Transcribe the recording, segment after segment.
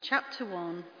chapter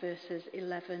 1, verses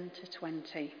 11 to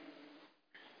 20.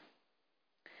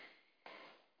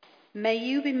 May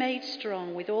you be made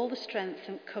strong with all the strength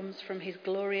that comes from his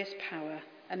glorious power,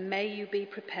 and may you be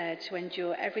prepared to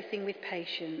endure everything with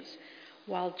patience,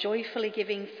 while joyfully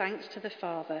giving thanks to the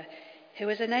Father, who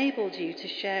has enabled you to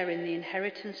share in the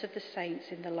inheritance of the saints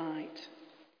in the light.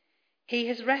 He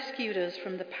has rescued us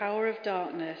from the power of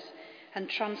darkness and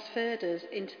transferred us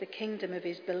into the kingdom of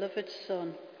his beloved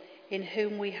Son, in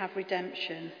whom we have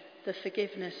redemption, the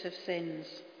forgiveness of sins.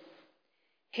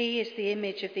 He is the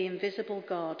image of the invisible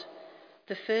God,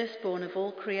 the firstborn of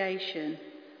all creation,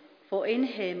 for in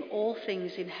him all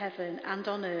things in heaven and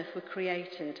on earth were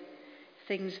created,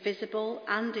 things visible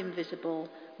and invisible,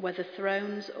 whether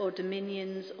thrones or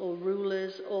dominions or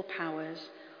rulers or powers.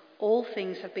 All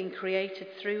things have been created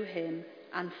through him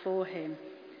and for him.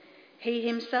 He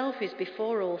himself is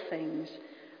before all things,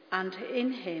 and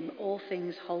in him all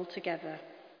things hold together.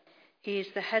 He is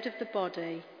the head of the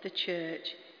body, the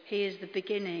church. He is the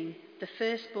beginning, the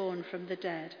firstborn from the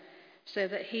dead, so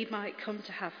that he might come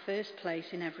to have first place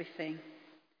in everything.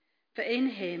 For in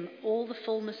him all the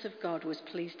fullness of God was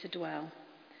pleased to dwell,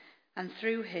 and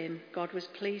through him God was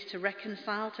pleased to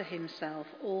reconcile to himself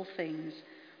all things,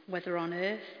 whether on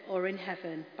earth or in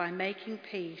heaven, by making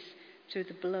peace through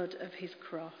the blood of his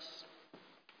cross.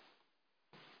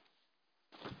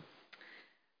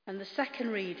 And the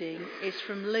second reading is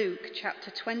from Luke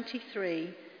chapter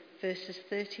 23, verses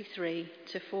 33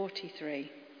 to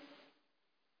 43.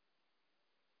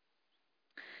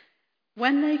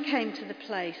 When they came to the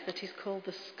place that is called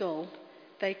the Skull,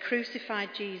 they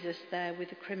crucified Jesus there with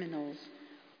the criminals,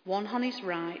 one on his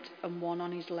right and one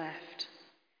on his left.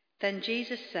 Then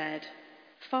Jesus said,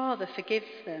 "Father, forgive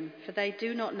them, for they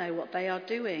do not know what they are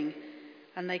doing."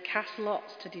 And they cast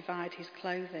lots to divide his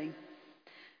clothing.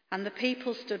 And the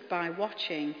people stood by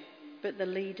watching, but the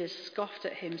leaders scoffed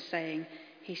at him, saying,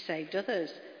 "He saved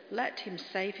others. Let him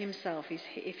save himself if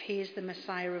he is the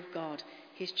Messiah of God,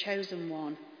 his chosen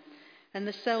one." And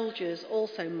the soldiers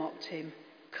also mocked him,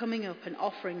 coming up and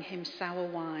offering him sour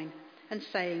wine, and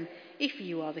saying, "If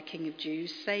you are the King of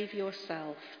Jews, save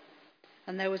yourself."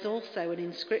 And there was also an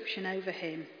inscription over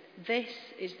him, "This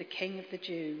is the King of the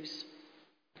Jews."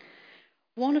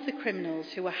 One of the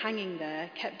criminals who were hanging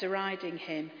there kept deriding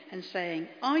him and saying,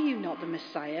 "Are you not the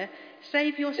Messiah?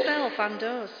 Save yourself and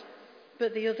us."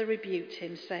 But the other rebuked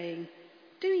him, saying,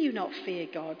 "Do you not fear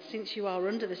God, since you are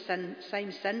under the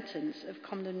same sentence of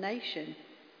condemnation?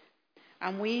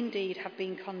 And we indeed have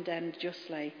been condemned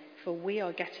justly, for we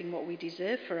are getting what we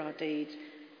deserve for our deeds,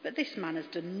 but this man has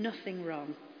done nothing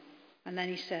wrong." And then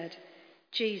he said,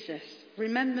 "Jesus,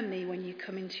 remember me when you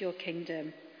come into your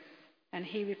kingdom." And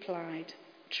he replied,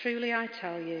 "Truly I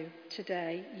tell you,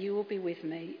 today you will be with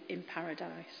me in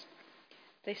paradise."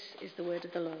 This is the word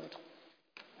of the Lord.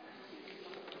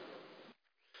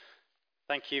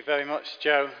 Thank you very much,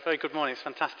 Joe. Very good morning. It's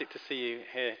fantastic to see you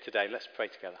here today. Let's pray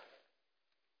together.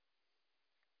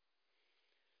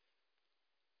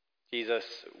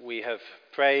 Jesus, we have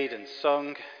prayed and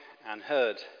sung and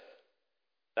heard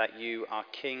that you are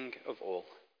King of all.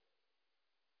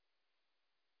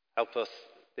 Help us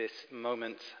this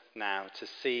moment now to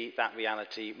see that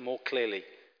reality more clearly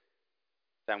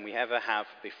than we ever have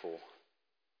before.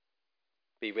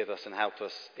 Be with us and help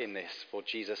us in this for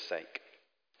Jesus' sake.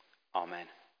 Amen.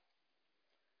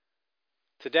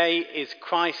 Today is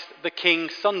Christ the King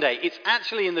Sunday. It's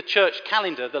actually in the church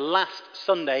calendar the last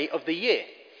Sunday of the year.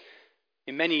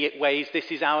 In many ways, this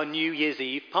is our New Year's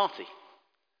Eve party.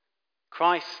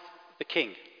 Christ the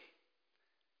King.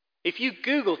 If you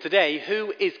Google today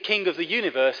who is King of the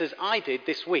universe, as I did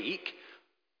this week,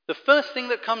 the first thing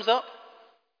that comes up,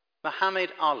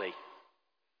 Muhammad Ali.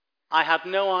 I had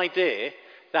no idea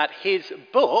that his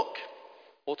book,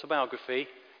 autobiography,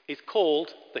 is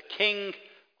called The King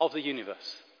of the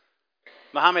Universe.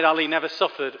 Muhammad Ali never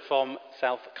suffered from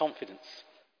self-confidence.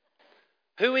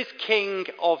 Who is King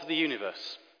of the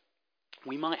universe?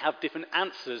 We might have different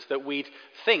answers that we'd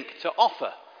think to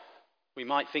offer. We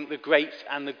might think the great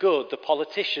and the good, the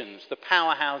politicians, the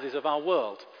powerhouses of our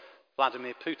world,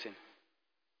 Vladimir Putin.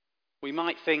 We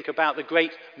might think about the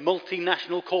great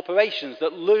multinational corporations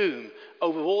that loom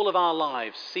over all of our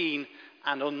lives, seen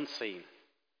and unseen.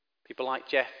 People like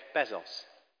Jeff Bezos,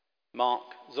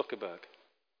 Mark Zuckerberg,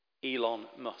 Elon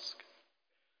Musk.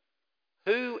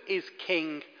 Who is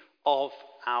King of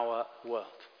our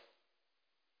world?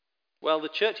 Well, the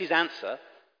church's answer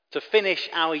to finish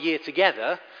our year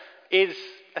together is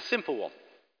a simple one,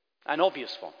 an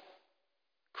obvious one.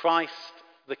 Christ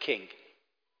the King.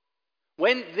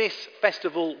 When this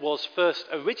festival was first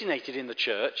originated in the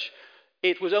church,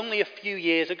 it was only a few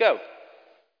years ago.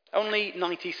 Only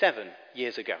 97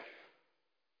 years ago.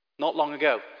 Not long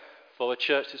ago for a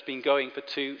church that's been going for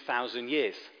 2,000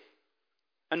 years.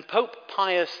 And Pope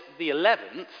Pius XI,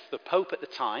 the Pope at the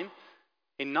time,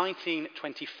 in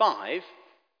 1925,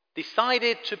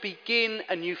 decided to begin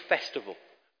a new festival,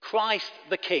 Christ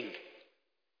the King.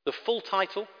 The full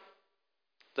title,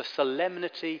 The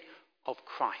Solemnity of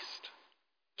Christ,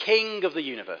 King of the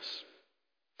Universe.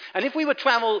 And if we would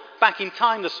travel back in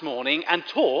time this morning and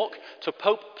talk to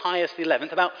Pope Pius XI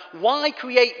about why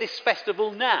create this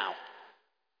festival now?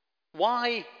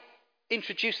 Why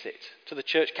introduce it to the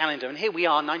church calendar? And here we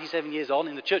are, 97 years on,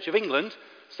 in the Church of England,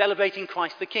 celebrating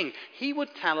Christ the King. He would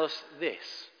tell us this.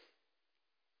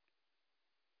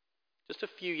 Just a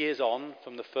few years on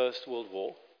from the First World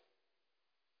War,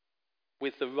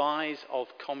 with the rise of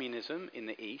communism in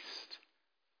the East,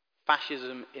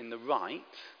 fascism in the right,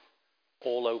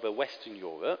 all over Western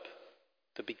Europe,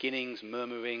 the beginnings,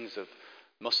 murmurings of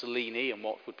Mussolini and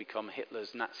what would become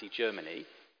Hitler's Nazi Germany,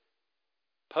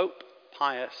 Pope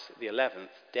Pius XI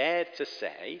dared to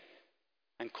say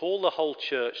and call the whole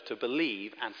church to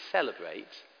believe and celebrate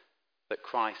that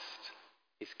Christ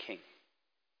is King.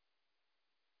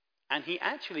 And he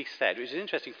actually said, which is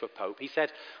interesting for a pope, he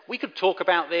said, we could talk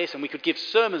about this and we could give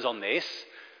sermons on this,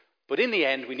 but in the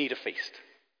end we need a feast.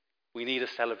 We need a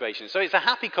celebration. So it's a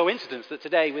happy coincidence that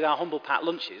today, with our humble pat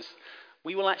lunches,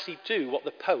 we will actually do what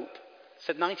the Pope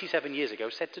said 97 years ago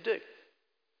said to do.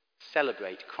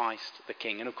 Celebrate Christ the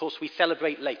King. And of course we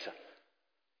celebrate later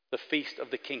the feast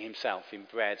of the King himself in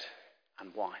bread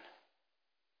and wine.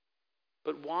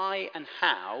 But why and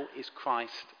how is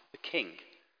Christ the King?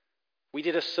 We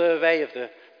did a survey of the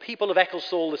people of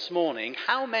Ecclesall this morning.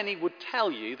 How many would tell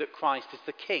you that Christ is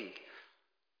the King?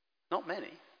 Not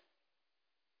many.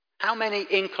 How many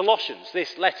in Colossians,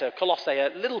 this letter, Colossae, a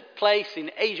little place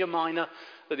in Asia Minor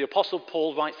that the Apostle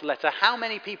Paul writes the letter, how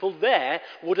many people there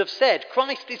would have said,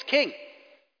 Christ is King?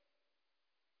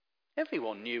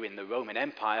 Everyone knew in the Roman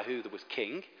Empire who was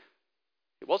king.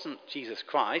 It wasn't Jesus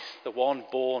Christ, the one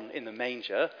born in the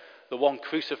manger, the one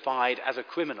crucified as a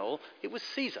criminal. It was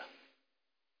Caesar.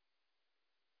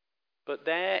 But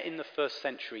there in the first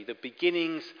century, the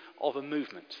beginnings of a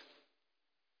movement,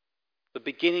 the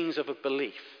beginnings of a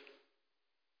belief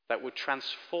that would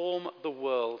transform the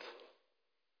world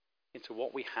into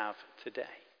what we have today.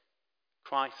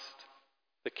 Christ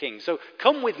the King. So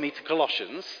come with me to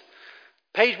Colossians,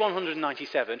 page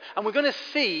 197, and we're going to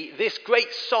see this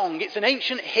great song. It's an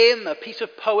ancient hymn, a piece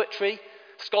of poetry.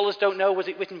 Scholars don't know, was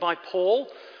it written by Paul,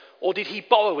 or did he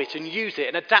borrow it and use it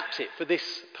and adapt it for this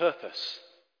purpose?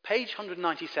 Page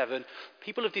 197,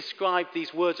 people have described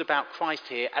these words about Christ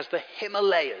here as the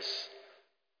Himalayas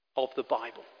of the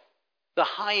Bible. The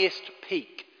highest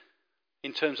peak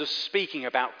in terms of speaking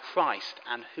about Christ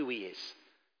and who he is.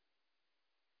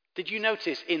 Did you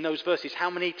notice in those verses how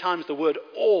many times the word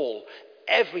all,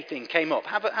 everything came up?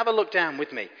 Have a look down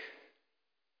with me.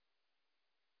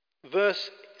 Verse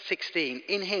 16,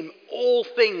 in him all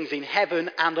things in heaven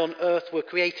and on earth were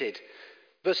created.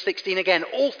 Verse 16 again,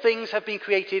 all things have been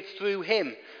created through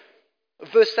him.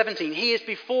 Verse 17, he is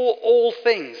before all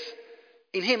things.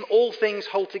 In him all things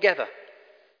hold together.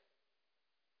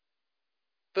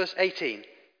 Verse 18,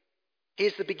 he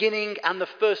is the beginning and the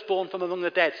firstborn from among the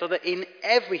dead, so that in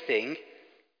everything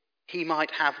he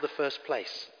might have the first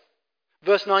place.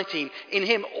 Verse 19, in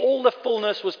him all the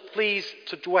fullness was pleased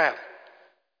to dwell.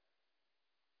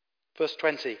 Verse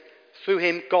 20, through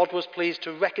him God was pleased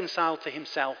to reconcile to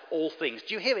himself all things.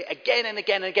 Do you hear it again and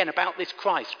again and again about this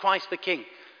Christ, Christ the King?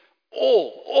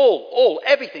 All,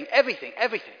 everything.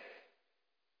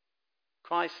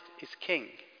 Christ is King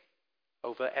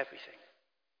over everything.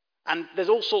 And there's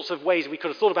all sorts of ways we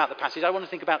could have thought about the passage. I want to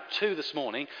think about two this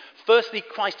morning. Firstly,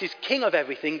 Christ is King of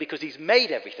everything because he's made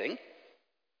everything.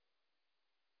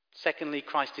 Secondly,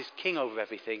 Christ is King over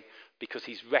everything because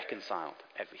he's reconciled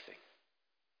everything.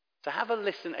 So have a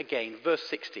listen again, verse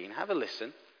 16. Have a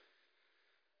listen.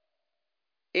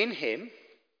 In him,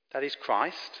 that is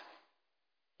Christ,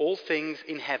 all things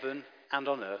in heaven and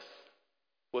on earth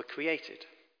were created.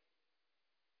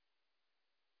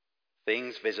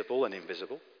 Things visible and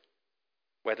invisible,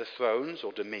 whether thrones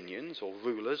or dominions or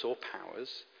rulers or powers,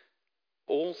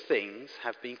 all things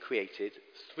have been created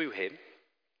through him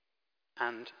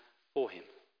and for him.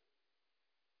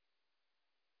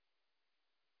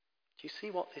 Do you see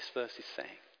what this verse is saying?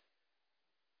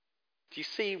 Do you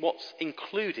see what's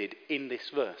included in this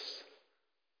verse?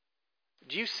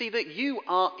 Do you see that you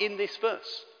are in this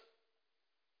verse?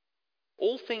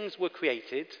 All things were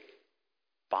created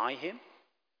by him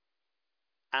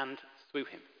and through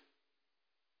him.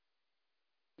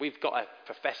 We've got a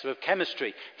professor of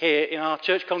chemistry here in our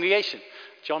church congregation,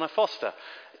 John Foster.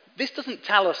 This doesn't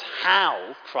tell us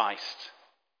how Christ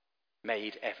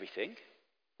made everything.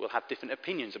 We'll have different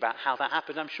opinions about how that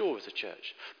happened, I'm sure, as a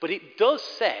church. But it does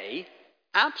say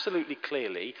absolutely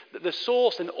clearly that the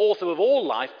source and author of all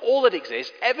life, all that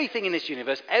exists, everything in this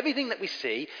universe, everything that we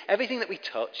see, everything that we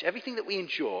touch, everything that we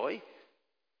enjoy,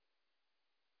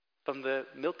 from the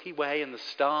Milky Way and the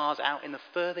stars out in the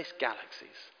furthest galaxies,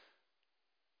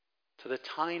 to the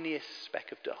tiniest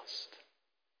speck of dust,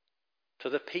 to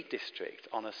the Peak District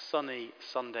on a sunny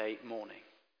Sunday morning,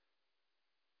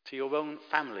 to your own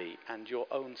family and your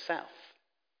own self.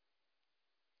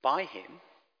 By him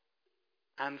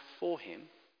and for him,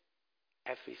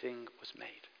 everything was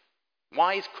made.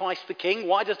 Why is Christ the King?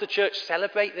 Why does the church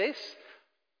celebrate this?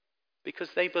 Because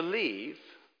they believe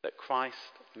that Christ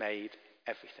made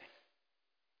everything.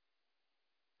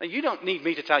 Now, you don't need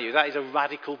me to tell you that is a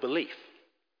radical belief.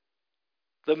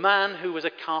 The man who was a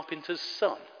carpenter's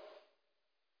son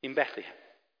in Bethlehem.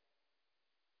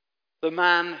 The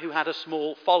man who had a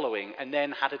small following and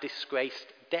then had a disgraced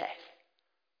death.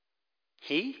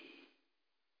 He,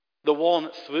 the one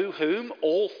through whom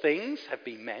all things have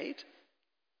been made?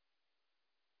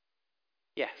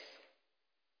 Yes,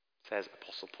 says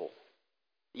Apostle Paul.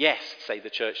 Yes, say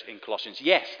the church in Colossians.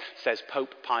 Yes, says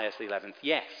Pope Pius XI.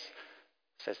 Yes,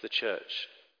 says the church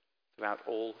throughout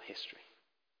all history.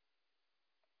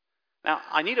 Now,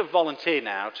 I need a volunteer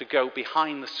now to go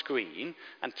behind the screen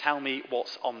and tell me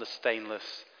what's on the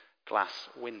stainless glass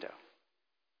window.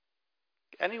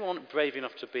 Anyone brave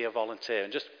enough to be a volunteer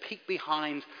and just peek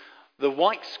behind the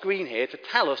white screen here to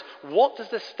tell us what does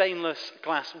the stainless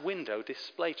glass window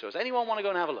display to us? Anyone want to go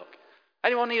and have a look?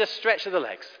 Anyone need a stretch of the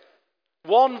legs?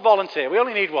 One volunteer. We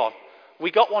only need one.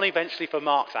 We got one eventually for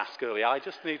Mark's ask earlier. I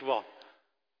just need one.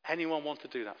 Anyone want to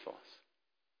do that for us?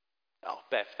 Oh,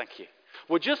 Bev, thank you.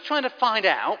 We're just trying to find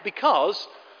out because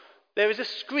there is a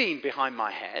screen behind my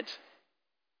head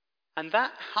and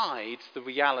that hides the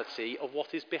reality of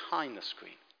what is behind the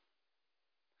screen.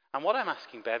 And what I'm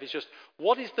asking, Bev, is just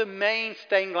what is the main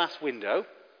stained glass window?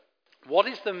 What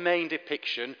is the main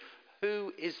depiction?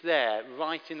 Who is there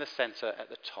right in the centre at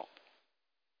the top?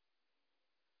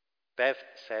 Bev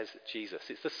says Jesus.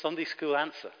 It's the Sunday school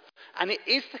answer. And it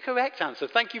is the correct answer.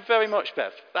 Thank you very much,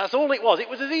 Bev. That's all it was. It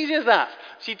was as easy as that.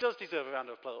 She does deserve a round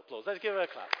of applause. Let's give her a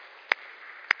clap.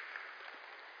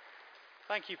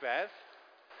 Thank you, Bev.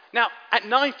 Now, at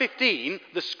 9:15,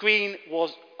 the screen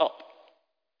was up.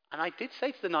 And I did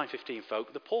say to the 9:15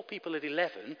 folk, the poor people at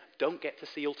 11 don't get to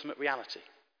see ultimate reality.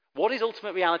 What is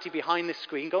ultimate reality behind this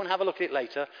screen? Go and have a look at it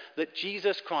later. That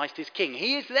Jesus Christ is King.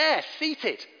 He is there,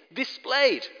 seated,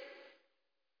 displayed.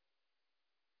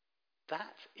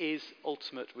 That is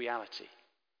ultimate reality.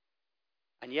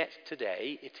 And yet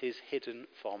today it is hidden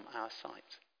from our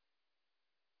sight.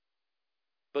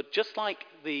 But just like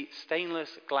the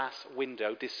stainless glass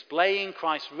window displaying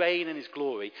Christ's reign and his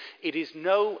glory, it is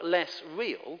no less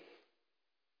real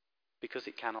because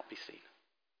it cannot be seen.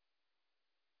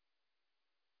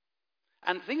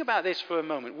 And think about this for a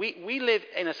moment. We live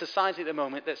in a society at the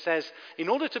moment that says in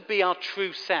order to be our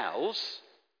true selves,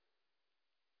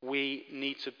 we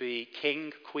need to be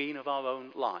king, queen of our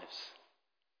own lives.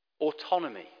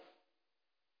 Autonomy,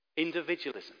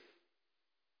 individualism,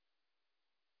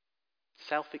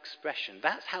 self-expression.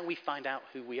 That's how we find out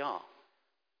who we are.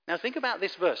 Now think about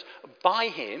this verse. By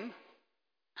him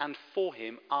and for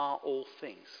him are all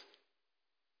things.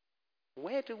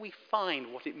 Where do we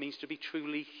find what it means to be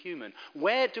truly human?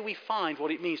 Where do we find what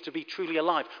it means to be truly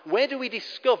alive? Where do we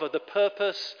discover the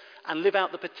purpose and live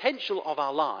out the potential of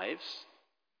our lives?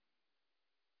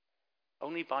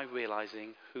 Only by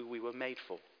realizing who we were made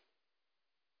for.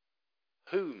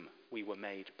 Whom we were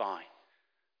made by.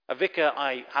 A vicar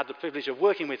I had the privilege of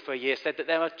working with for a year said that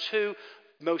there are two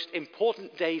most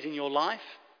important days in your life.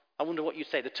 I wonder what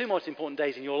you'd say. The two most important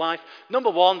days in your life.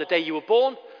 Number one, the day you were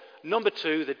born. Number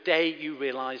two, the day you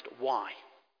realized why.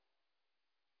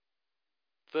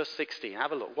 Verse 16,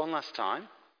 have a look one last time.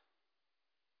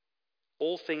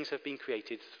 All things have been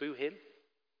created through him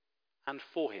and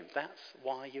for him. That's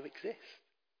why you exist.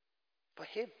 For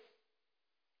him.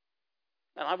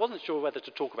 And I wasn't sure whether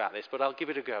to talk about this, but I'll give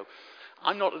it a go.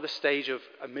 I'm not at the stage of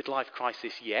a midlife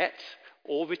crisis yet,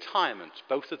 or retirement.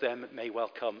 Both of them may well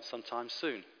come sometime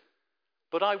soon.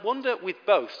 But I wonder with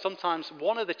both, sometimes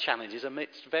one of the challenges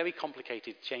amidst very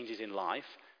complicated changes in life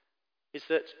is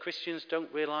that Christians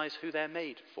don't realize who they're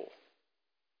made for.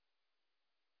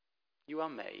 You are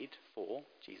made for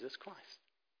Jesus Christ.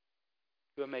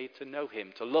 You are made to know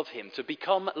him, to love him, to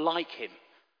become like him,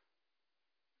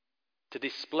 to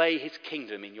display his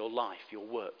kingdom in your life, your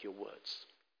work, your words.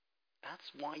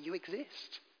 That's why you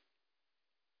exist.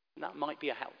 And that might be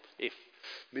a help if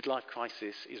midlife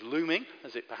crisis is looming,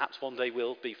 as it perhaps one day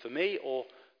will be for me, or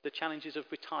the challenges of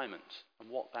retirement and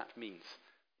what that means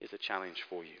is a challenge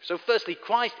for you. So firstly,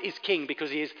 Christ is king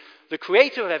because he is the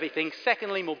creator of everything.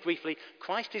 Secondly, more briefly,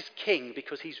 Christ is king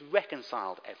because he's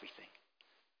reconciled everything.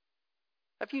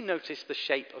 Have you noticed the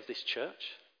shape of this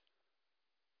church?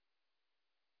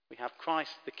 We have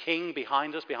Christ the king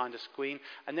behind us, behind a screen,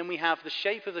 and then we have the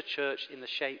shape of the church in the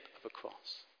shape of a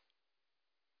cross.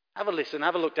 Have a listen,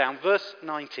 have a look down. Verse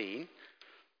 19.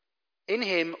 In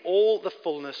him all the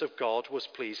fullness of God was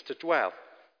pleased to dwell.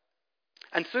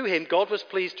 And through him God was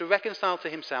pleased to reconcile to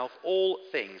himself all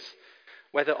things,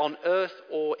 whether on earth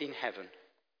or in heaven,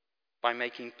 by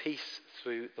making peace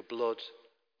through the blood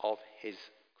of his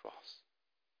cross.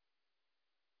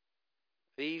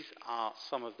 These are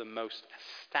some of the most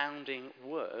astounding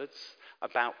words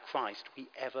about Christ we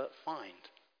ever find.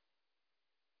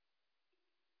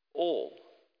 All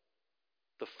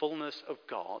the fullness of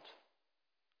God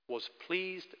was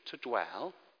pleased to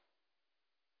dwell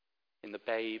in the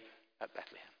babe at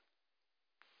Bethlehem.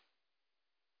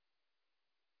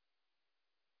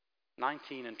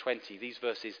 19 and 20, these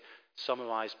verses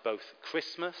summarize both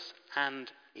Christmas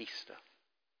and Easter.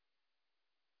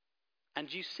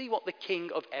 And you see what the King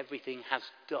of everything has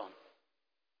done.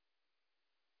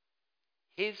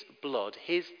 His blood,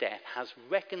 his death, has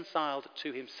reconciled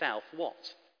to himself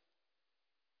what?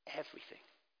 Everything.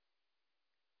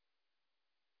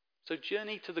 So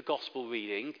journey to the gospel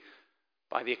reading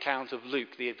by the account of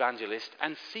Luke the evangelist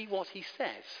and see what he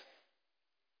says.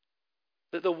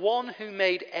 That the one who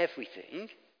made everything,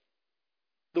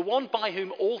 the one by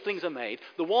whom all things are made,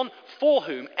 the one for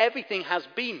whom everything has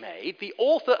been made, the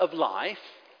author of life,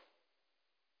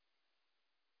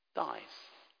 dies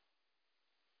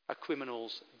a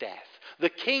criminal's death. The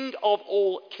King of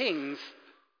all kings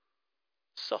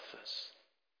suffers,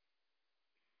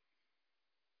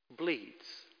 bleeds,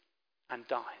 and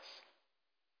dies.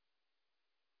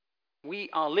 We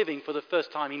are living for the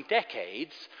first time in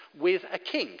decades with a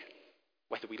king.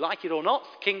 Whether we like it or not,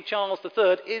 King Charles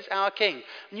III is our king.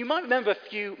 And you might remember a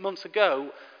few months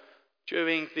ago,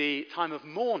 during the time of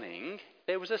mourning,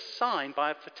 there was a sign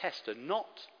by a protester,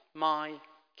 "Not my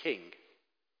king."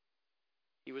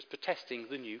 He was protesting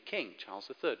the new king, Charles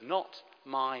III, "Not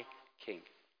my king."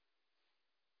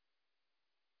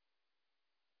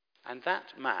 And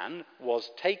that man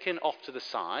was taken off to the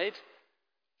side,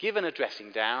 given a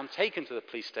dressing down, taken to the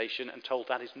police station and told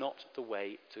that is not the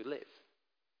way to live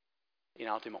in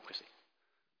our democracy.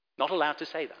 Not allowed to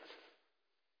say that.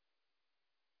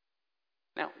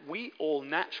 Now, we all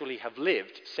naturally have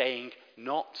lived saying,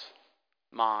 "Not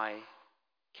my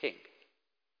king."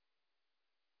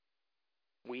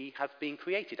 We have been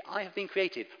created. I have been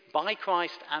created by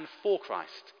Christ and for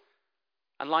Christ.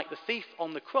 And like the thief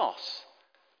on the cross,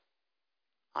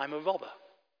 I'm a robber.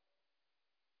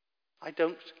 I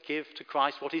don't give to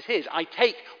Christ what is his. I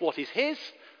take what is his,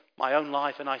 my own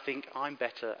life, and I think I'm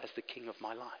better as the king of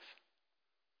my life.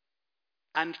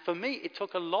 And for me, it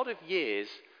took a lot of years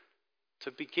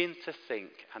to begin to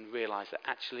think and realize that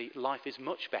actually life is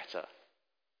much better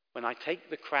when I take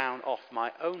the crown off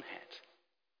my own head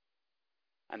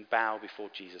and bow before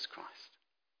Jesus Christ.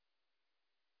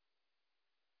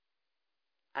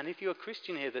 And if you're a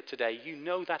Christian here today, you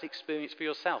know that experience for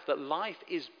yourself, that life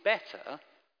is better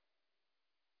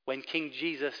when King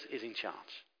Jesus is in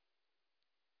charge.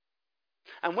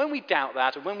 And when we doubt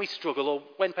that, and when we struggle, or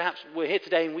when perhaps we're here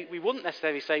today and we wouldn't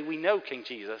necessarily say we know King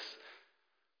Jesus,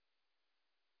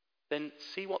 then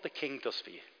see what the King does for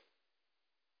you.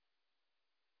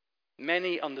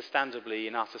 Many, understandably,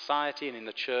 in our society and in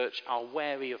the church are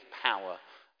wary of power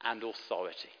and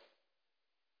authority.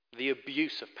 The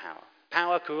abuse of power.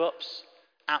 Power corrupts.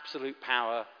 Absolute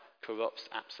power corrupts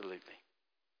absolutely.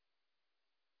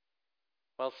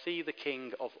 Well, see the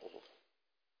King of all.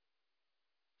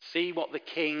 See what the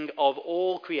King of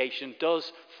all creation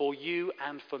does for you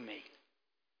and for me.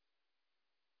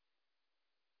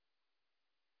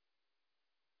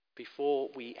 Before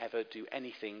we ever do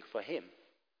anything for him,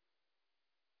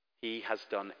 he has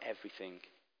done everything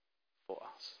for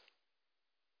us.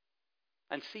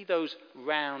 And see those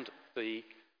round the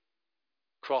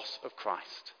cross of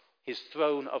Christ, his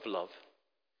throne of love.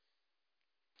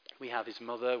 We have his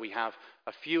mother, we have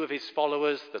a few of his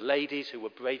followers, the ladies who were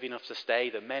brave enough to stay,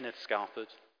 the men had scalpered.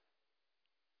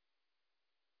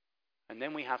 And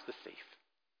then we have the thief.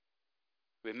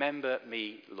 Remember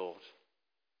me, Lord,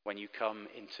 when you come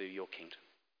into your kingdom.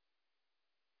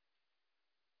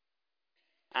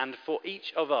 And for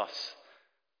each of us,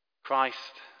 Christ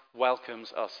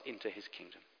welcomes us into his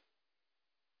kingdom.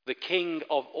 The King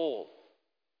of all,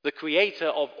 the Creator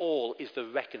of all, is the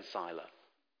reconciler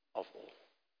of all.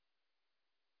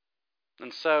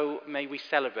 And so may we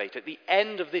celebrate at the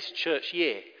end of this church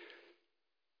year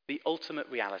the ultimate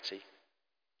reality,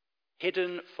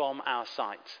 hidden from our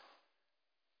sight,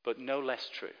 but no less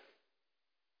true,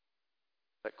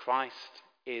 that Christ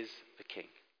is the King.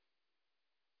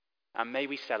 And may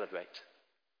we celebrate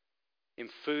in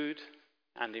food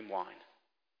and in wine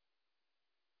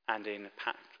and in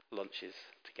packed lunches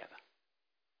together.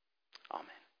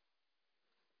 Amen.